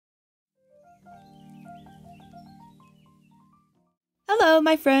Hello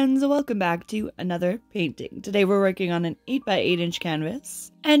my friends, welcome back to another painting. Today we're working on an 8x8 inch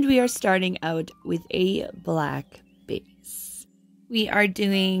canvas and we are starting out with a black base. We are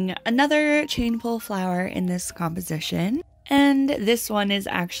doing another chain pull flower in this composition, and this one is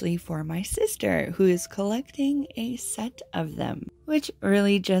actually for my sister who is collecting a set of them, which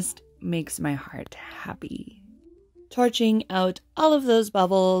really just makes my heart happy. Torching out all of those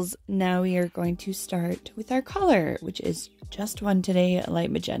bubbles, now we are going to start with our color, which is just one today,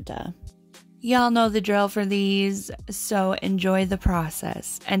 light magenta. Y'all know the drill for these, so enjoy the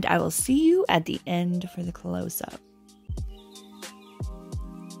process, and I will see you at the end for the close-up.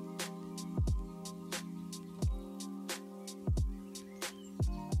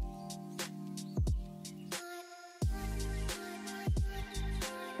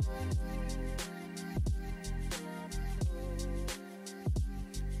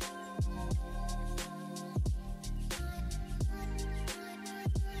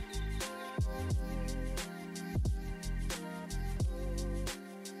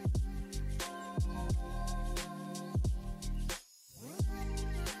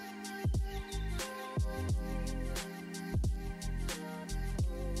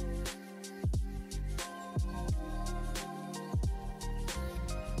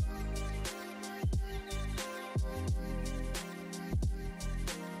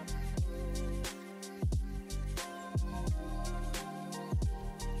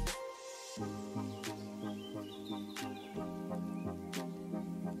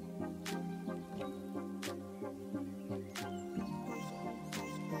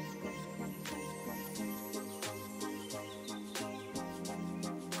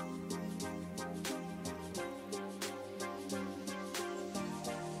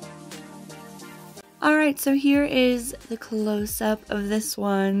 Alright, so here is the close-up of this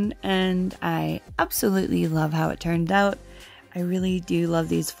one, and I absolutely love how it turned out. I really do love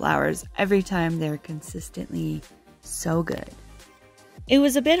these flowers every time. They're consistently so good. It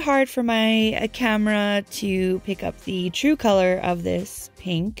was a bit hard for my camera to pick up the true color of this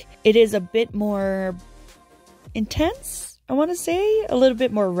pink. It is a bit more intense, I want to say, a little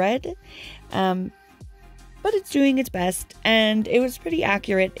bit more red, but it's doing its best, and it was pretty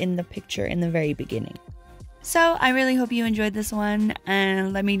accurate in the picture in the very beginning. So I really hope you enjoyed this one,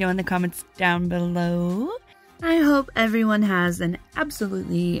 and let me know in the comments down below. I hope everyone has an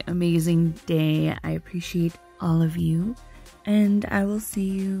absolutely amazing day. I appreciate all of you, and I will see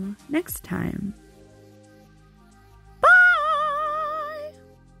you next time.